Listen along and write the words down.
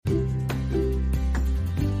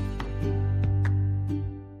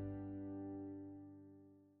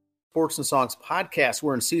Sports and Songs podcast.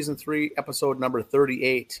 We're in season 3, episode number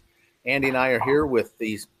 38. Andy and I are here with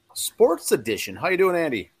the sports edition. How you doing,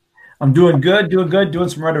 Andy? I'm doing good. Doing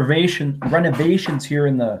some renovations here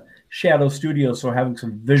in the Shadow Studio, so having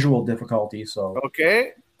some visual difficulty. So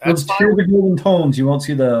okay, that's fine. Hear the golden tones. You won't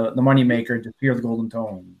see the moneymaker. Just hear the golden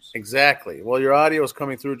tones. Exactly. Well, your audio is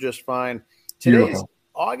coming through just fine. Today's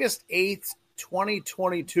August 8th,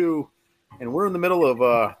 2022, and we're in the middle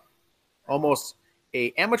of almost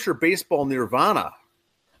a amateur baseball nirvana.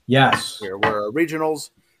 Yes. Here, where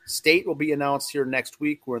regionals state will be announced here next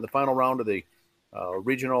week. We're in the final round of the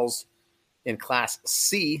regionals in Class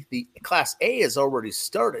C. The Class A has already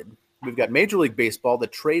started. We've got Major League Baseball. The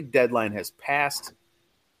trade deadline has passed.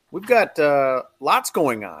 We've got lots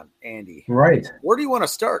going on, Andy. Right. Where do you want to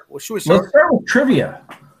start? Well, should we start? Let's start with trivia.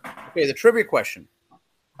 Okay, the trivia question.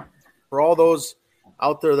 For all those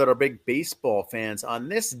out there that are big baseball fans, on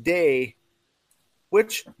this day,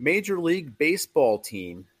 which Major League Baseball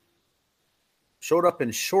team showed up in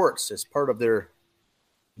shorts as part of their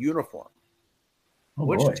uniform?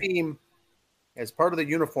 Which team, as part of the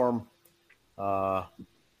uniform,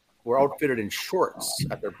 were outfitted in shorts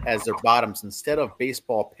as their bottoms instead of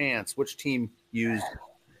baseball pants? Which team used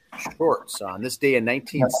shorts on this day in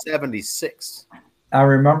 1976? I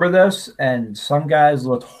remember this, and some guys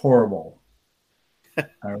looked horrible.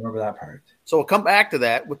 I remember that part. So we'll come back to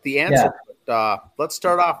that with the answer. Yeah. But, let's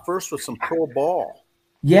start off first with some pro ball.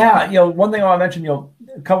 Yeah, one thing I want to mention,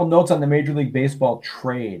 a couple notes on the Major League Baseball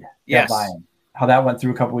trade deadline, how that went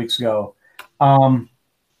through a couple weeks ago. The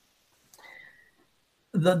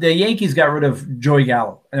Yankees got rid of Joey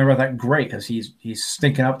Gallo, and everyone thought, great, because he's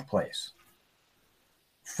stinking up the place.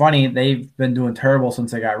 Funny, they've been doing terrible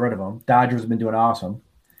since they got rid of him. Dodgers have been doing awesome.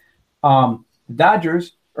 The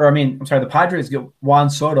Padres get Juan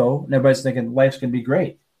Soto, and everybody's thinking life's going to be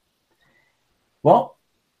great. Well,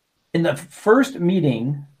 in the first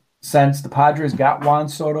meeting since the Padres got Juan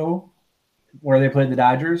Soto, where they played the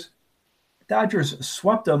Dodgers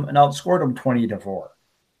swept them and outscored them 20-4.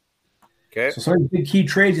 Okay. So some of the big key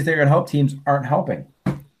trades you think are going to help teams aren't helping.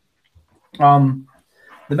 The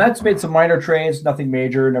Mets made some minor trades, nothing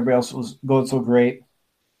major, and everybody else was going so great.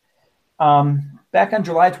 Back on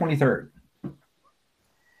July 23rd,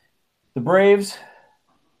 the Braves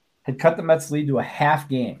had cut the Mets' lead to a half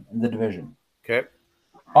game in the division. Okay.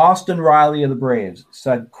 Austin Riley of the Braves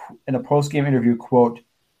said in a post-game interview, quote,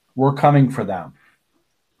 "We're coming for them."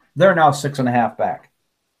 They're now 6.5 back.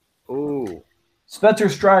 Ooh. Spencer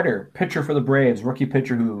Strider, pitcher for the Braves, rookie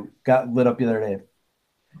pitcher who got lit up the other day.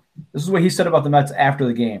 This is what he said about the Mets after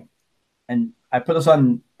the game. And I put this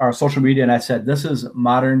on our social media, and I said, this is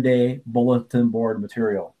modern-day bulletin board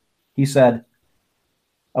material. He said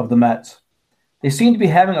of the Mets, "They seem to be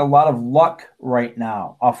having a lot of luck right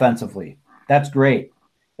now offensively. That's great.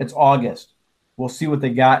 It's August. We'll see what they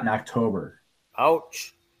got in October."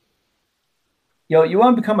 Ouch. You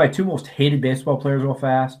want to become my 2 most hated baseball players real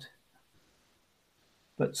fast?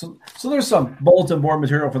 But so there's some bulletin board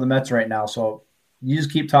material for the Mets right now, so you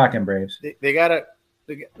just keep talking, Braves. They gotta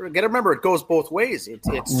remember it goes both ways.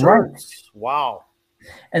 It's right. Wow.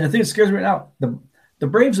 And the thing that scares me right now, the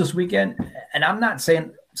Braves this weekend, and I'm not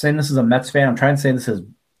saying this as a Mets fan. I'm trying to say this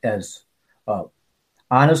as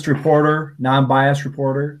honest reporter, non-biased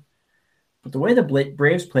reporter. But the way the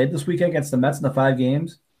Braves played this weekend against the Mets in the 5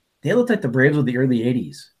 games, they looked like the Braves of the early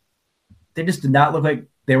 80s. They just did not look like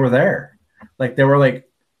they were there. Like they were like,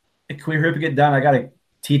 "Can we hurry up and get done? I got a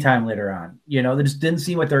tea time later on." They just didn't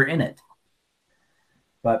seem like they're in it.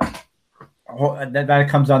 But that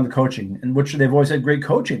comes down to coaching, and which they've always had great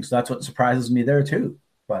coaching. So that's what surprises me there too.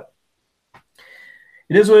 But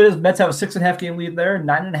it is what it is. Mets have a 6.5 game lead there,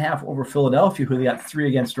 9.5 over Philadelphia, who they got 3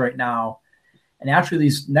 against right now. And actually,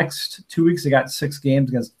 these next 2 weeks, they got 6 games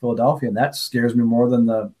against Philadelphia, and that scares me more than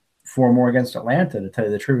the 4 more against Atlanta, to tell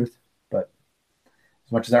you the truth. But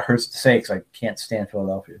as much as that hurts to say, because I can't stand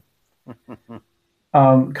Philadelphia.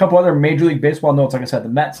 A couple other Major League Baseball notes. Like I said, the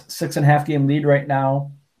Mets 6.5 game lead right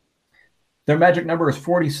now. Their magic number is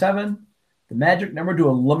 47. The magic number to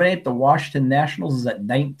eliminate the Washington Nationals is at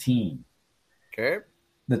 19. Okay.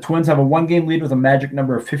 The Twins have a 1 game lead with a magic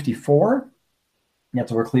number of 54.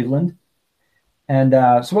 That's over Cleveland. And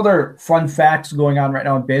some other fun facts going on right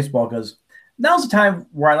now in baseball, because now's the time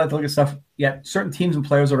where I like to look at stuff. Yet certain teams and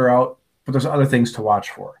players that are out, but there's other things to watch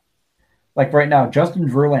for. Like right now, Justin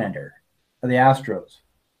Verlander of the Astros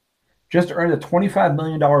just earned a $25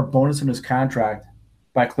 million bonus in his contract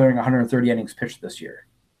by clearing 130 innings pitched this year.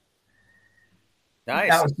 Nice.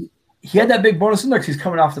 Now, he had that big bonus in there because he's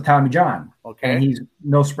coming off the Tommy John. Okay. And he's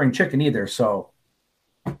no spring chicken either, so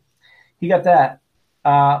he got that.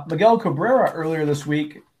 Miguel Cabrera earlier this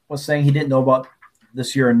week was saying he didn't know about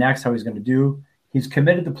this year and next, how he's going to do. He's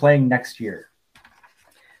committed to playing next year.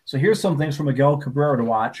 So here's some things for Miguel Cabrera to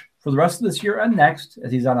watch for the rest of this year and next,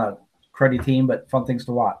 as he's on a cruddy team, but fun things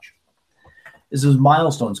to watch. This is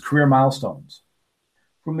milestones, career milestones.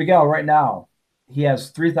 For Miguel right now, he has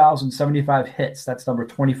 3,075 hits. That's number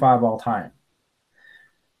 25 all time.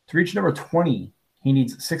 To reach number 20, he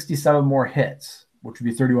needs 67 more hits, which would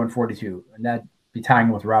be 31-42, and that'd be tying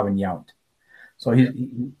with Robin Yount. So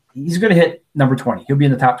he's going to hit number 20. He'll be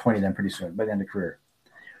in the top 20 then pretty soon by the end of the career.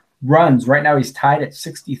 Runs, right now he's tied at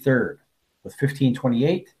 63rd with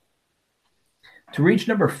 1528. To reach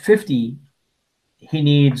number 50, he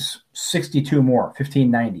needs 62 more.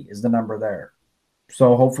 1590 is the number there.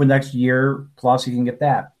 So hopefully next year plus he can get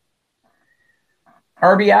that.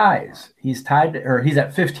 RBIs, he's at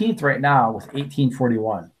 15th right now with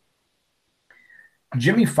 1841.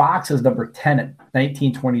 Jimmy Fox is number 10 at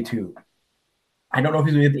 1922. I don't know if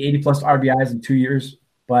he's going to get the 80 plus RBIs in 2 years,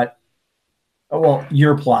 but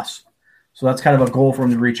year plus. So that's kind of a goal for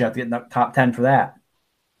him to reach out to get in the top 10 for that.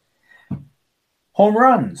 Home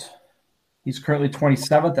runs. He's currently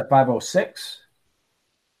 27th at 506.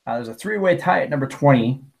 There's a three-way tie at number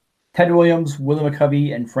 20. Ted Williams, Willie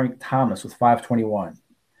McCovey, and Frank Thomas with 521.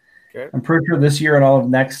 Okay. I'm pretty sure this year and all of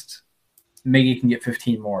next, maybe he can get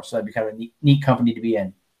 15 more. So that'd be kind of a neat company to be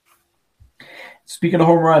in. Speaking of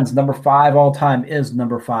home runs, number 5 all time is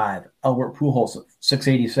number 5, Albert Pujols at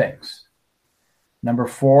 686. Number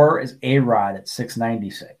 4 is A-Rod at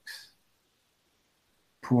 696.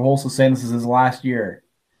 Pujols is saying this is his last year.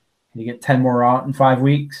 Can he get 10 more out in 5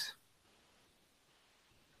 weeks?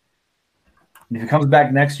 And if he comes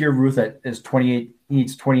back next year, Ruth is 28. He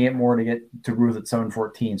needs 28 more to get to Ruth at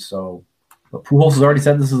 714. So, but Pujols has already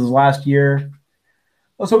said this is his last year.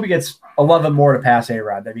 Let's hope he gets 11 more to pass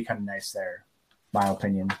A-Rod. That'd be kind of nice there, my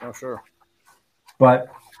opinion. Oh, sure. But,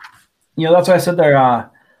 that's why I said there.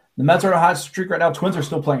 The Mets are on a hot streak right now. Twins are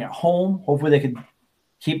still playing at home. Hopefully they could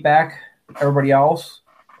keep back everybody else.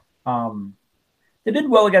 They did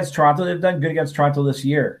well against Toronto. They've done good against Toronto this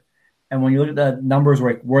year. And when you look at the numbers,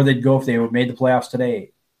 like where they'd go if they made the playoffs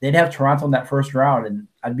today, they'd have Toronto in that first round, and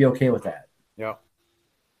I'd be okay with that. Yeah.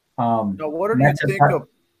 Now, what do you think of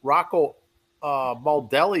Rocco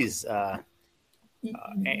Baldelli's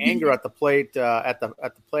anger at the plate? At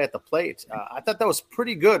the plate, I thought that was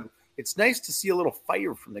pretty good. It's nice to see a little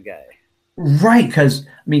fire from the guy. Right, because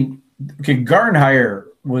Gardenhire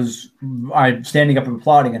was standing up and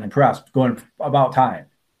applauding and impressed, going about time.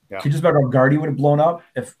 Yeah. Can you just imagine how Gardy would have blown up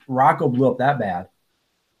if Rocco blew up that bad?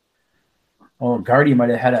 Oh, Gardy might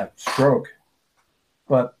have had a stroke.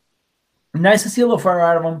 But nice to see a little fire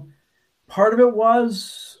out of him. Part of it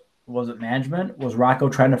was it management? Was Rocco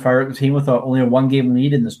trying to fire the team with only a 1-game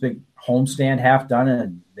lead in this big homestand half done,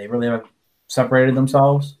 and they really haven't separated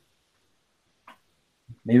themselves?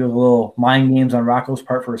 Maybe a little mind games on Rocco's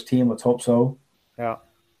part for his team. Let's hope so. Yeah.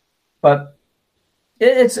 But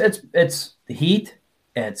it's the heat.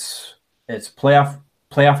 It's playoff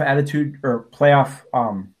attitude or playoff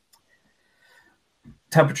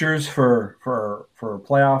temperatures for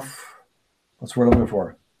playoff. What's the word I'm looking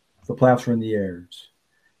for? The playoffs are in the air.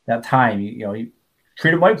 That time, you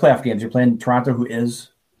treat them like playoff games. You're playing Toronto, who is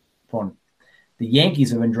opponent. The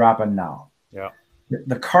Yankees have been dropping now. Yeah.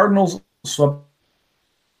 The Cardinals swept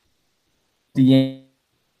the Yankees.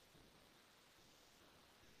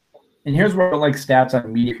 And here's where I like stats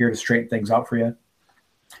on media here to straighten things out for you.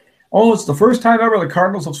 Oh, it's the first time ever the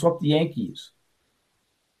Cardinals have swept the Yankees.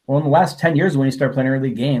 Well, in the last 10 years when you start playing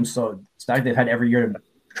early games, so it's not like they've had every year to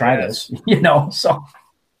try this, So,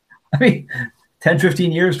 10,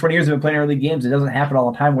 15 years, 20 years they've been playing early games. It doesn't happen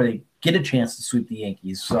all the time where they get a chance to sweep the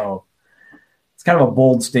Yankees. So it's kind of a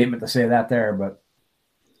bold statement to say that there. But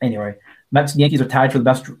anyway, Mets and Yankees are tied for the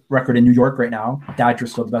best record in New York right now.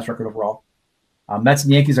 Dodgers still the best record overall. Mets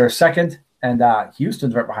and Yankees are second, and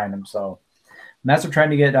Houston's right behind them. So Mets are trying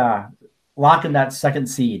to get locked in that second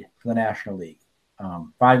seed for the National League.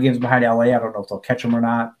 5 games behind LA. I don't know if they'll catch them or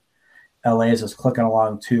not. LA is just clicking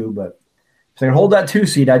along too, but if they can hold that 2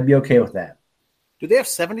 seed, I'd be okay with that. Do they have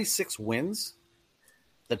 76 wins?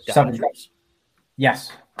 The Dodgers? 70.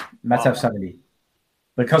 Yes. Mets have 70.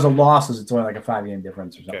 Because of losses, it's only like a 5-game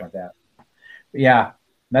difference or something like that. But yeah,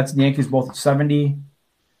 Mets and Yankees both at 70.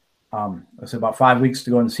 It's about 5 weeks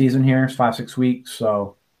to go in the season here. It's 5-6 weeks.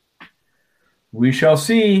 So we shall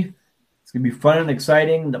see. It's going to be fun and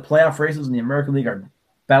exciting. The playoff races in the American League are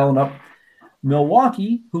battling up.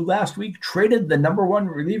 Milwaukee, who last week traded the number 1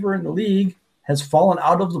 reliever in the league, has fallen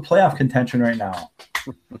out of the playoff contention right now.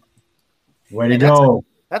 Way to go.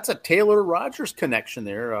 That's a Taylor Rogers connection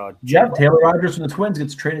there. Taylor Rogers from the Twins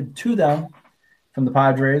gets traded to them. from the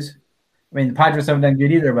Padres. I mean, the Padres haven't done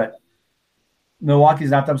good either, but Milwaukee's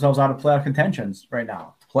knocked themselves out of playoff contentions right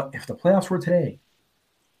now. If the playoffs were today,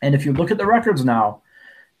 and if you look at the records now,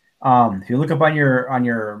 if you look up on your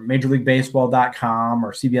MajorLeagueBaseball.com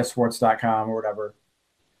or CBSSports.com or whatever,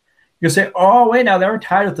 you'll say, "Oh, wait, now they're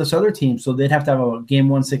tied with this other team, so they'd have to have a game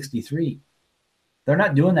 163." They're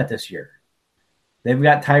not doing that this year. They've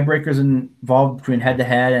got tiebreakers involved between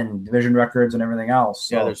head-to-head and division records and everything else.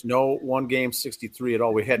 So. Yeah, there's no one game 63 at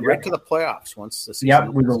all. We head right to the playoffs once the season. Yep,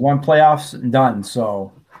 we were one playoffs and done.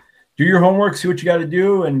 So do your homework, see what you got to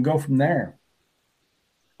do, and go from there.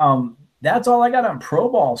 That's all I got on Pro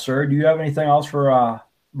Ball, sir. Do you have anything else for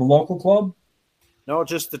the local club? No,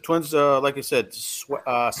 just the Twins, like I said,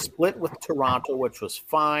 split with Toronto, which was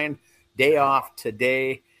fine. Day off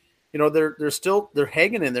today. You know, they're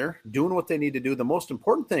hanging in there, doing what they need to do. The most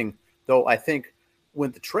important thing, though, I think,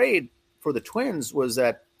 when the trade for the Twins was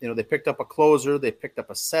that, you know, they picked up a closer, they picked up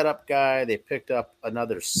a setup guy, they picked up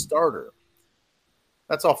another starter.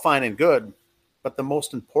 That's all fine and good, but the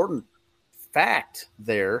most important fact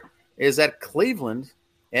there is that Cleveland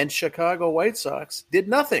and Chicago White Sox did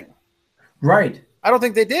nothing. Right. I don't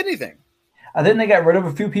think they did anything. I think they got rid of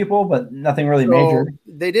a few people, but nothing really major.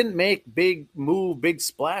 They didn't make big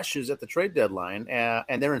splashes at the trade deadline,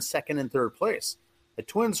 and they're in second and third place. The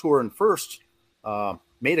Twins, who are in first,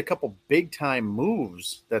 made a couple big-time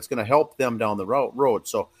moves that's going to help them down the road.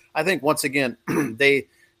 So I think, once again, they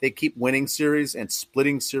keep winning series and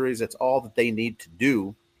splitting series. That's all that they need to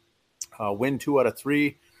do. Win 2 out of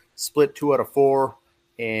 3, split 2 out of 4,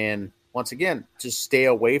 and once again, just stay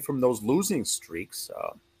away from those losing streaks.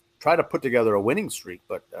 Try to put together a winning streak,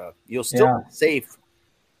 but you'll still be safe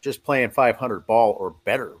just playing 500 ball or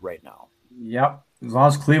better right now. Yep. As long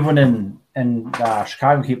as Cleveland and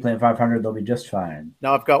Chicago keep playing 500, they'll be just fine.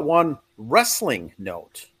 Now, I've got one wrestling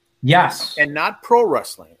note. Yes. And not pro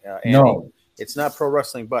wrestling. Andy. No. It's not pro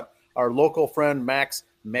wrestling, but our local friend Max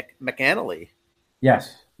McAnally.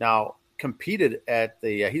 Yes. Now, competed at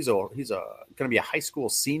the he's going to be a high school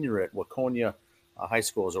senior at Waconia High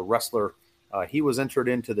School as a wrestler. He was entered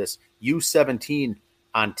into this U17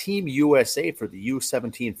 on Team USA for the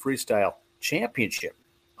U17 Freestyle Championship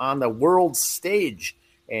on the world stage.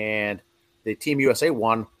 And the Team USA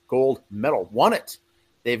won gold medal, won it.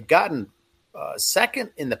 They've gotten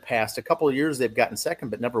second in the past. A couple of years they've gotten second,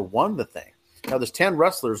 but never won the thing. Now there's 10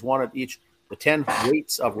 wrestlers, one at each, the 10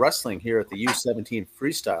 weights of wrestling here at the U17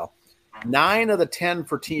 Freestyle. 9 of the 10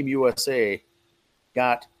 for Team USA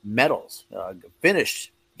got medals,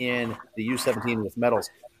 finished in the U17 with medals.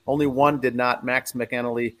 Only one did not. Max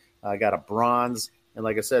McAnally got a bronze. And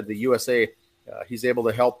like I said, the USA, he's able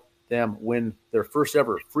to help them win their first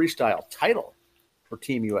ever freestyle title for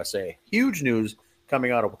Team USA. Huge news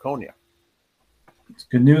coming out of Waconia. It's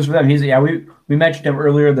good news for them. We mentioned him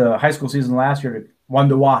earlier, the high school season last year, one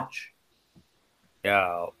to watch.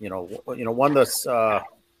 Yeah, one that's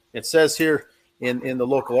it says here in the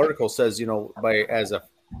local article says, as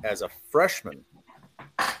a freshman,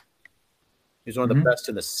 he's one of the best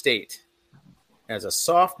in the state. As a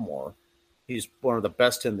sophomore, he's one of the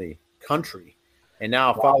best in the country. And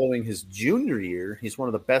now, following his junior year, he's one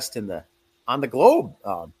of the best on the globe.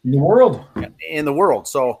 In the world. In the world.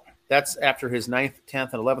 So that's after his 9th,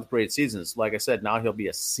 10th, and 11th grade seasons. Like I said, now he'll be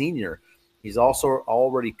a senior. He's also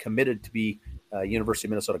already committed to be University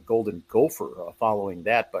of Minnesota Golden Gopher following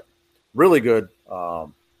that. But really good,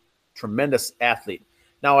 tremendous athlete.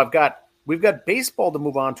 Now we've got baseball to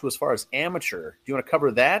move on to as far as amateur. Do you want to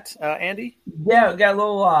cover that, Andy? Yeah, we got a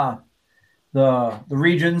little the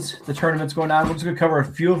regions, the tournaments going on. We're just going to cover a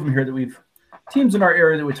few of them here teams in our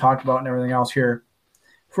area that we talked about and everything else here.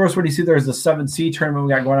 First, what do you see? There's the 7C tournament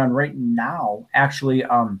we got going on right now. Actually,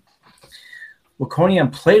 Waconia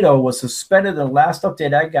and Plato was suspended. The last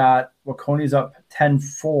update I got, Waconia's up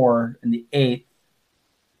 10-4 in the 8th.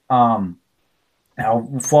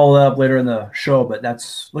 I'll follow that up later in the show, but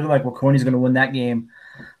that's looking like Waconia's going to win that game.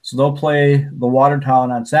 So they'll play the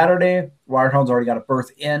Watertown on Saturday. Watertown's already got a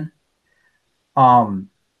berth in. And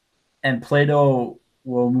Plato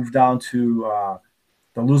will move down to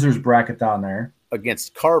the losers bracket down there.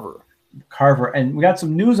 Against Carver. And we got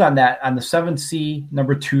some news on that on the 7C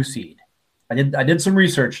number 2 seed. I did some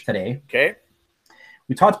research today. Okay.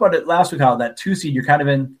 We talked about it last week, how that 2 seed,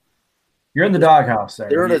 you're in the doghouse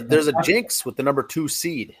there. There's a jinx with the number 2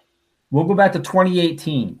 seed. We'll go back to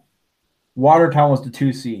 2018. Watertown was the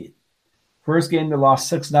 2 seed. First game, they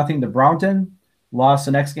lost 6-0 to Brownton. Lost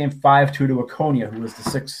the next game 5-2 to Waconia, who was the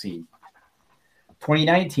 6th seed.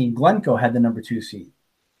 2019, Glencoe had the number 2 seed.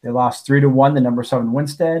 They lost 3-1 the number 7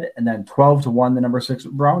 Winstead, and then 12-1 the number 6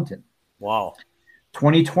 Brownton. Wow.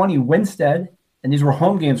 2020, Winstead and these were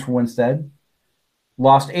home games for Winstead.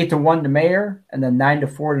 Lost 8-1 to Mayer, and then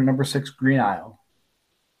 9-4 to number 6 Green Isle.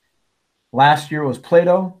 Last year was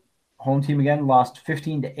Plato, home team again, lost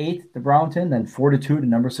 15-8 to Brownton, then 4-2 to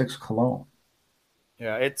number 6 Cologne.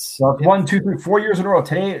 Yeah, it's 1, 2, 3, 4 years in a row.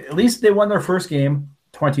 Today, at least they won their first game,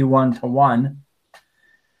 21-1.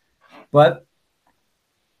 But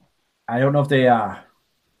I don't know if they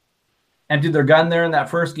emptied their gun there in that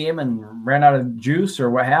first game and ran out of juice or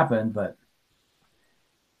what happened. But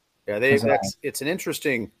yeah, it's an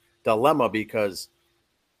interesting dilemma because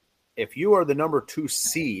if you are the number 2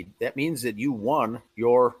 seed, that means that you won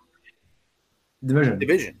your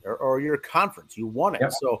division or your conference. You won it.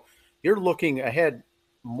 Yep. So you're looking ahead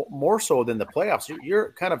more so than the playoffs.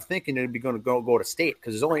 You're kind of thinking it'd be going to go to state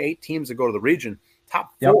because there's only 8 teams that go to the region.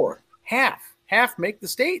 Top 4, half make the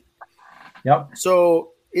state. Yep.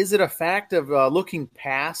 So is it a fact of looking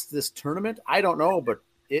past this tournament? I don't know, but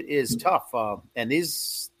it is tough. And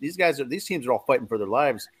these teams are all fighting for their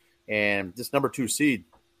lives. And this number 2 seed,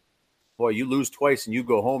 boy, you lose twice and you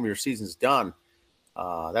go home, your season's done.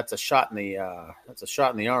 That's a shot in the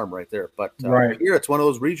arm right there. But here it's one of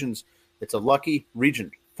those regions. It's a lucky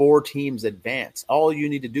region. 4 teams advance. All you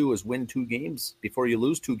need to do is win 2 games before you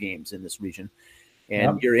lose 2 games in this region.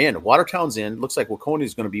 And you're in. Watertown's in. Looks like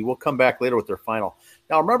Waconia's going to be. We'll come back later with their final.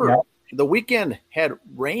 Now, remember, the weekend had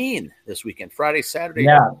rain this weekend. Friday, Saturday,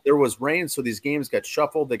 there was rain, so these games got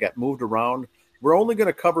shuffled. They got moved around. We're only going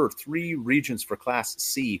to cover 3 regions for Class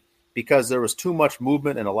C because there was too much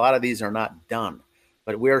movement, and a lot of these are not done.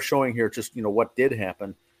 But we are showing here just, what did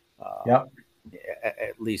happen,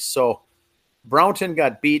 at least. So Brownton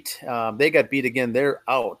got beat. They got beat again. They're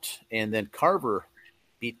out. And then Carver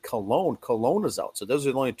beat Cologne. Cologne is out. So those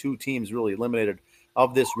are the only 2 teams really eliminated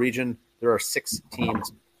of this region. There are 6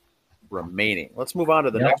 teams remaining. Let's move on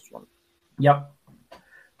to the next one. Yep.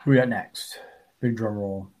 Who we got next? Big drum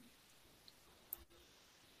roll.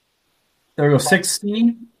 There we go.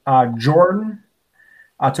 6C. Jordan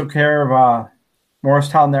took care of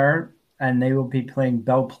Morristown there, and they will be playing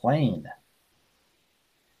Belle Plaine.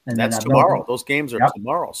 And that's tomorrow. Those games are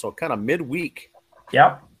tomorrow, so kind of midweek.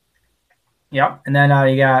 Yep. And then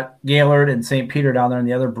you got Gaylord and St. Peter down there in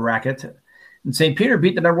the other bracket. And St. Peter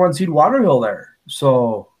beat the number 1 seed Waterville there.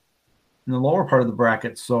 So in the lower part of the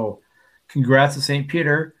bracket. So congrats to St.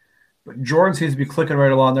 Peter. But Jordan seems to be clicking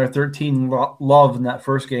right along there. 13 love in that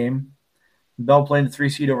first game. Belle Plaine, the 3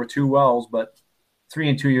 seed over 2 Wells, but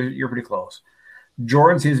 3-2, you're pretty close.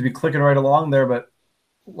 Jordan seems to be clicking right along there, but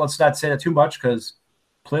let's not say that too much because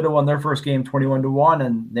Plato won their first game 21-1,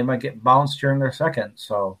 and they might get bounced here in their second.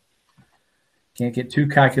 So can't get too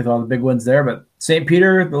cocky with all the big wins there. But St.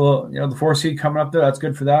 Peter, the 4 seed coming up there, that's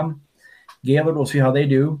good for them. Gaylord, we'll see how they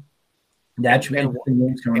do. That should be interesting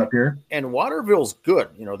games coming up here. And Waterville's good.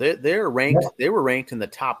 They're ranked. They were ranked in the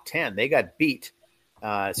top 10. They got beat.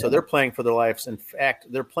 So they're playing for their lives. In fact,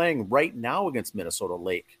 they're playing right now against Minnesota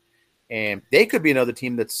Lake. And they could be another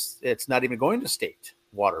team it's not even going to state,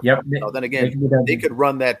 Waterville. Yep. Then again, they could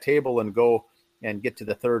run that table and go and get to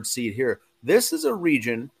the 3rd seed here. This is a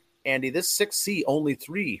region, Andy, this 6C, only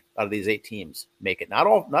 3 out of these 8 teams make it.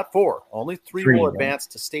 Not 4. Only 3 will advance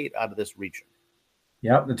to state out of this region.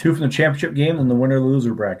 Yep, the 2 from the championship game and the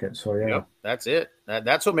winner-loser bracket. So, Yep, that's it.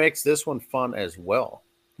 That's what makes this one fun as well.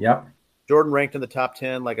 Yep. Jordan ranked in the top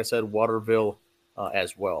 10. Like I said, Waterville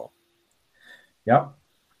as well. Yep.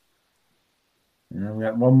 And then we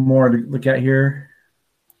got one more to look at here.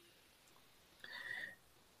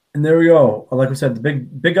 And there we go. Like I said, the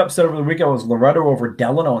big upset over the weekend was Loretto over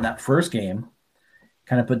Delano in that first game.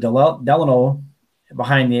 Kind of put Delano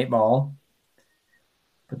behind the 8 ball.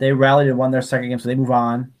 But they rallied and won their second game, so they move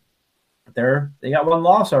on. But they got 1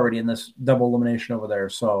 loss already in this double elimination over there.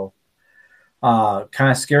 So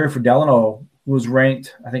kind of scary for Delano, who was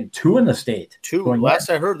ranked, I think, 2 in the state. 2. Last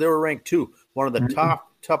I heard, they were ranked 2. One of the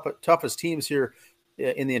toughest teams here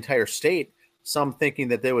in the entire state. Some thinking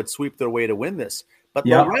that they would sweep their way to win this. But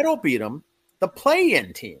Loretto beat them, the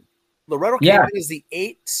play-in team. Loretto came in as the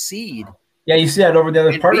 8th seed. Yeah, you see that over the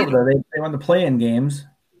other part over there. They won the play-in games.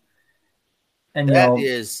 And that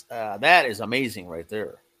is amazing right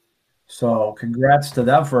there. So congrats to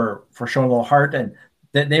them for showing a little heart. And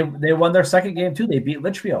they won their second game too. They beat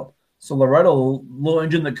Litchfield. So Loretto, little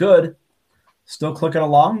engine that could, still clicking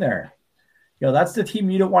along there. That's the team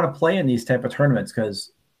you don't want to play in these type of tournaments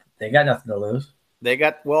because they got nothing to lose.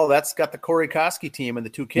 That's got the Corey Koski team and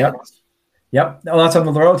the 2 kids. Yep. Oh, that's on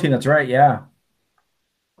the Loretto team. That's right. Yeah.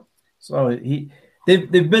 So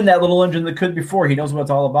they've been that little engine that could before. He knows what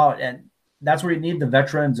it's all about. And that's where you need the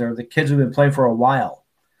veterans or the kids who've been playing for a while.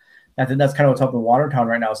 I think that's kind of what's up in Watertown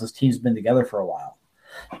right now is this team's been together for a while.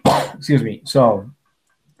 Excuse me. So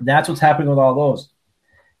that's what's happening with all those.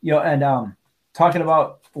 And talking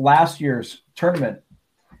about last year's tournament,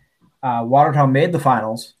 Watertown made the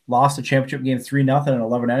finals, lost the championship game 3-0 in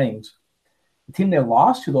 11 innings. The team they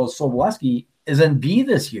lost to, though, Sobolewski, is in B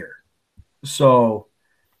this year. So,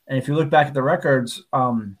 and if you look back at the records,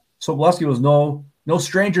 Sobolewski was no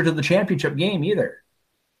stranger to the championship game either.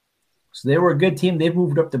 So they were a good team. They've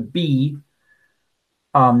moved up to B.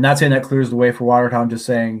 Not saying that clears the way for Watertown, just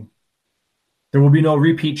saying there will be no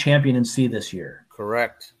repeat champion in C this year.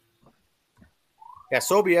 Correct. Yeah,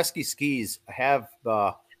 Sobieski skis have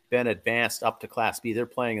been advanced up to Class B. They're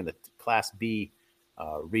playing in the Class B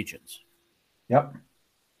regions. Yep.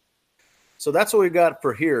 So that's what we've got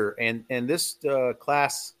for here. And this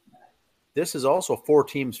class, this is also 4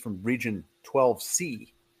 teams from Region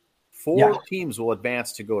 12C. 4 teams will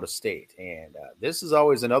advance to go to state. And this is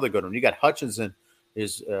always another good one. You got Hutchinson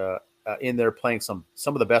is in there playing some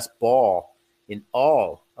of the best ball in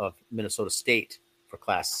all of Minnesota State for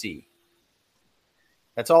Class C.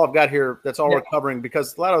 That's all I've got here. That's all we're covering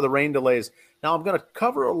because a lot of the rain delays. Now I'm going to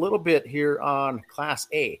cover a little bit here on Class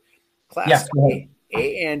A. Class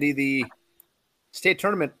A, Andy, the state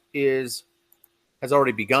tournament has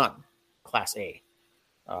already begun. Class A.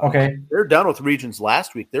 Okay. They're done with regions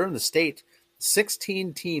last week. They're in the state.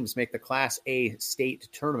 16 teams make the Class A state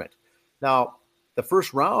tournament. Now, the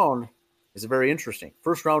first round is very interesting.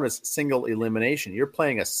 First round is single elimination. You're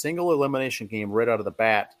playing a single elimination game right out of the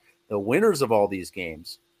bat. The winners of all these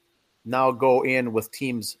games now go in with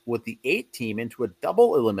teams with the 8 team into a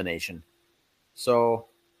double elimination. So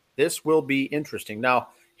this will be interesting. Now,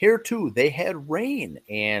 here too, they had rain,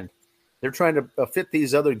 and they're trying to fit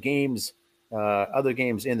these other games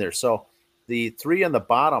in there. So the 3 on the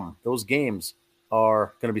bottom, those games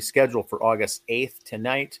are going to be scheduled for August 8th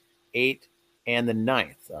tonight, 8th, and the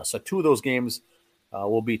 9th. So 2 of those games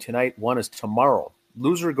will be tonight. 1 is tomorrow.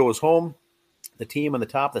 Loser goes home. The team on the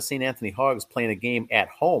top, the St. Anthony Hogs, playing a game at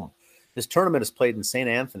home. This tournament is played in St.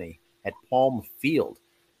 Anthony at Palm Field.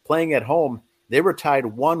 Playing at home, they were tied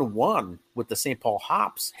 1-1 with the St. Paul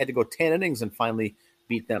Hops. Had to go 10 innings and finally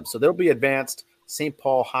beat them. So they'll be advanced. St.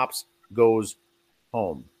 Paul Hops goes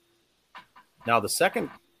home. Now, the second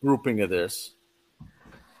grouping of this,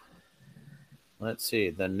 let's see,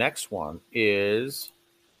 the next one is...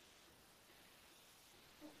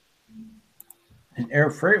 And Air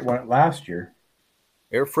Freight won it last year.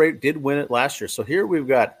 Air Freight did win it last year. So here we've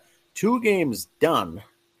got 2 games done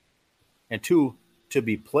and 2 to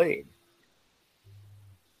be played.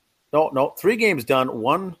 No, 3 games done,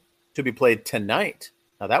 1 to be played tonight.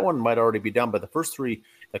 Now, that one might already be done, but the first 3,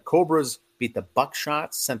 the Cobras beat the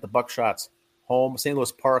Buckshots, sent the Buckshots home. St.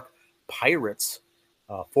 Louis Park Pirates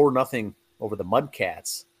 4-0 over the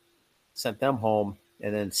Mudcats, sent them home.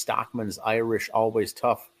 And then Stockman's Irish, always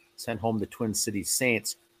tough, sent home the Twin Cities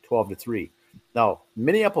Saints 12-3. Now,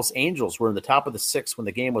 Minneapolis Angels were in the top of the 6th when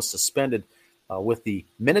the game was suspended with the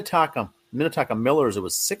Minnetonka Millers. It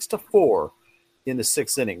was 6-4 in the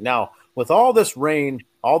 6th inning. Now, with all this rain,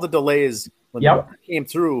 all the delays, when the weather came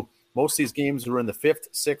through, most of these games were in the 5th,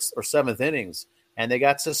 6th, or 7th innings, and they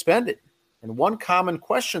got suspended. And one common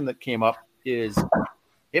question that came up is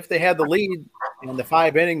if they had the lead and the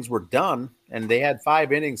 5 innings were done and they had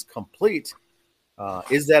 5 innings complete,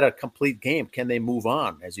 is that a complete game? Can they move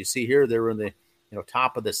on? As you see here, they were in the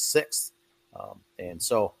top of the 6th. And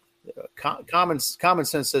so common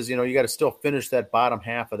sense says, you got to still finish that bottom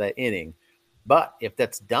half of that inning. But if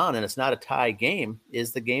that's done and it's not a tie game,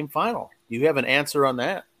 is the game final? Do you have an answer on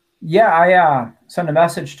that? Yeah, I sent a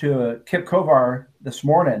message to Kip Kovar this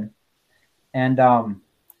morning and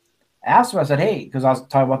asked him, I said, hey, because I was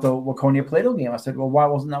talking about the Waconia-Plato game. I said, well, why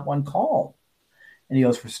wasn't that one called? And he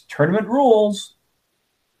goes, for tournament rules,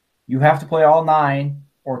 you have to play all 9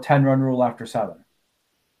 or 10-run rule after 7.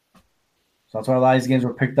 So that's why a lot of these games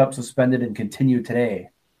were picked up, suspended, and continued today.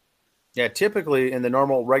 Yeah, typically in the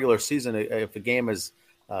normal regular season, if a game is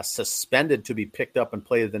suspended to be picked up and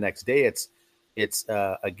played the next day, it's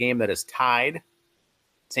a game that is tied,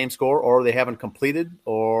 same score, or they haven't completed,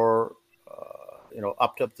 or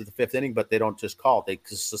up to the 5th inning, but they don't just call it. They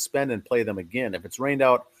suspend and play them again. If it's rained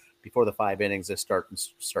out before the 5 innings, they start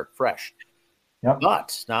fresh. Yep.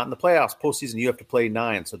 But not in the playoffs, postseason. You have to play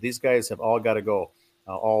 9, so these guys have all got to go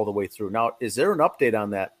all the way through. Now, is there an update on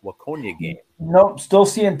that Waconia game? Nope, still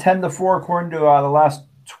seeing 10-4 according to the last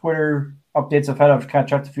Twitter updates I've had. I've kind of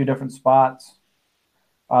checked a few different spots.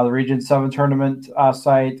 The Region 7 tournament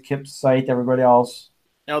site, Kip's site, everybody else.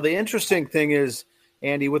 Now, the interesting thing is,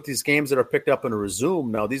 Andy, with these games that are picked up and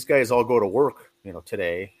resumed, now these guys all go to work,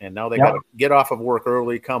 today, and now they got to get off of work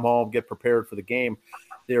early, come home, get prepared for the game.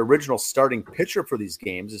 the original starting pitcher for these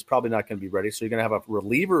games is probably not going to be ready. So you're going to have a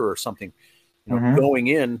reliever or something, going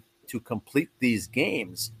in to complete these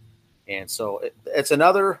games. And so it's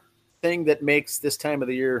another thing that makes this time of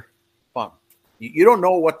the year fun. You don't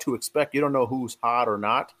know what to expect. You don't know who's hot or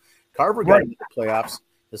not. Carver got into the playoffs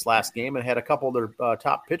this last game and had a couple of their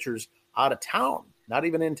top pitchers out of town, not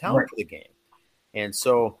even in town for the game. And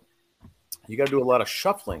so you got to do a lot of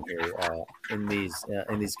shuffling here in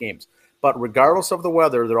these games. But regardless of the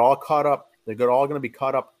weather, they're all caught up. They're all going to be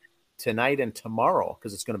caught up tonight and tomorrow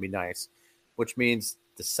because it's going to be nice, which means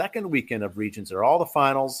the second weekend of regions are all the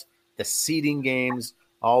finals, the seeding games,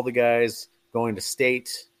 all the guys going to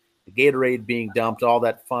state, the Gatorade being dumped, all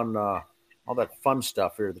that fun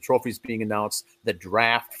stuff here. The trophies being announced, the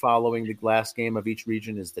draft following the last game of each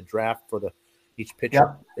region is the draft for each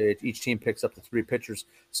pitcher. Yep. Each team picks up the 3 pitchers.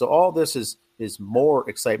 So all this is more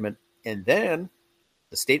excitement. And then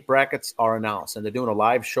the state brackets are announced, and they're doing a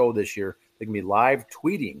live show this year. They're going to be live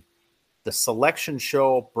tweeting the selection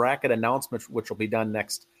show bracket announcement, which will be done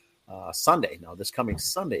next Sunday. Now, this coming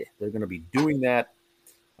Sunday, they're going to be doing that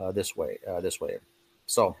this way.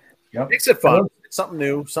 So makes it fun. It's something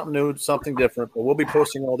new, something different. But we'll be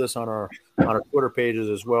posting all this on our Twitter pages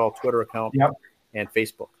as well, Twitter account and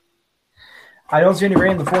Facebook. I don't see any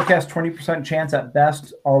rain in the forecast, 20% chance at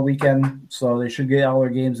best all weekend. So they should get all their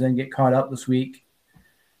games in, get caught up this week.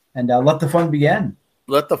 And let the fun begin.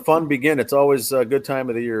 Let the fun begin. It's always a good time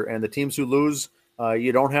of the year. And the teams who lose,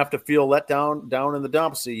 you don't have to feel let down in the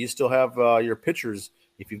dumps. You still have your pitchers.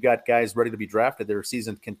 If you've got guys ready to be drafted, their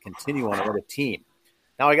season can continue on another team.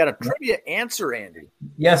 Now I got a trivia answer, Andy.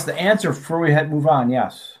 Yes, the answer before we move on,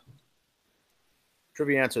 yes.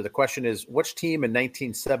 Trivia answer. The question is, which team in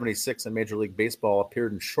 1976 in Major League Baseball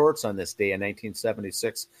appeared in shorts on this day in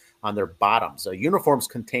 1976 on their bottoms? Uniforms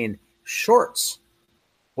contained shorts.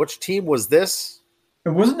 Which team was this?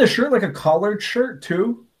 And wasn't the shirt like a collared shirt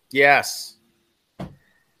too? Yes.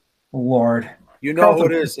 Lord. You know who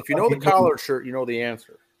it is. If you know the collared shirt, you know the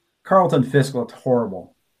answer. Carlton Fisk looked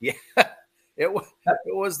horrible. Yeah. It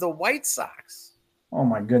was the White Sox. Oh,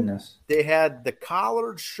 my goodness. They had the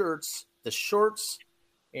collared shirts, the shorts,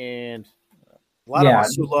 and a lot of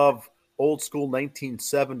us who love old school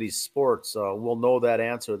 1970s sports will know that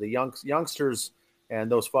answer. The youngsters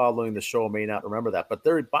and those following the show may not remember that, but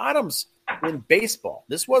their bottoms in baseball.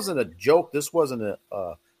 This wasn't a joke. This wasn't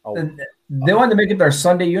they wanted to make it their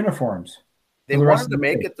Sunday uniforms. They wanted to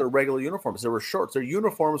make it their regular uniforms. There were shorts. Their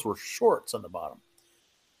uniforms were shorts on the bottom.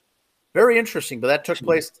 Very interesting, but that took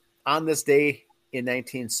place on this day in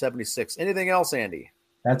 1976. Anything else, Andy?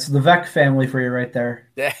 That's the Vec family for you right there.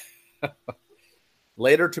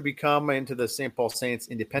 Later to become into the St. Paul Saints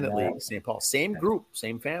Independent League, St. Paul. Same group,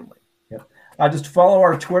 same family. Yep. Just follow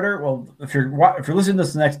our Twitter. Well, if you're listening to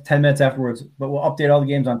this the next 10 minutes afterwards, but we'll update all the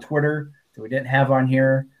games on Twitter that we didn't have on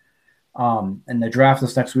here. And the draft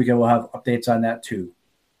this next weekend, we'll have updates on that too.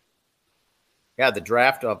 Yeah, the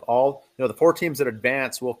draft of all, the 4 teams that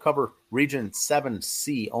advance, we'll cover Region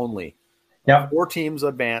 7C only. Yeah, 4 teams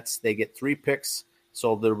advance. They get 3 picks.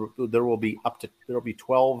 So there will be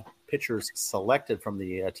 12 pitchers selected from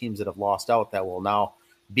the teams that have lost out that will now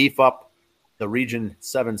beef up the Region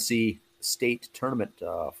 7C state tournament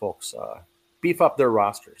folks. Beef up their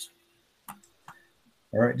rosters.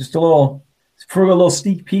 All right, just a little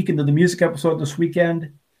sneak peek into the music episode this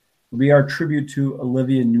weekend will be our tribute to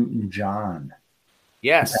Olivia Newton-John.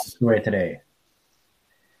 Yes. Right today.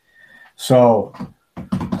 So,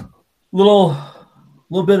 little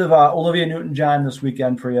bit of Olivia Newton-John this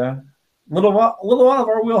weekend for you. A little out of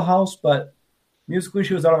our wheelhouse, but musically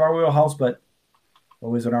she was out of our wheelhouse, but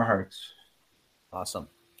always in our hearts. Awesome.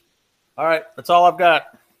 All right, that's all I've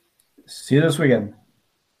got. See you this weekend.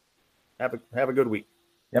 Have a good week.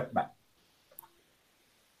 Yep, bye.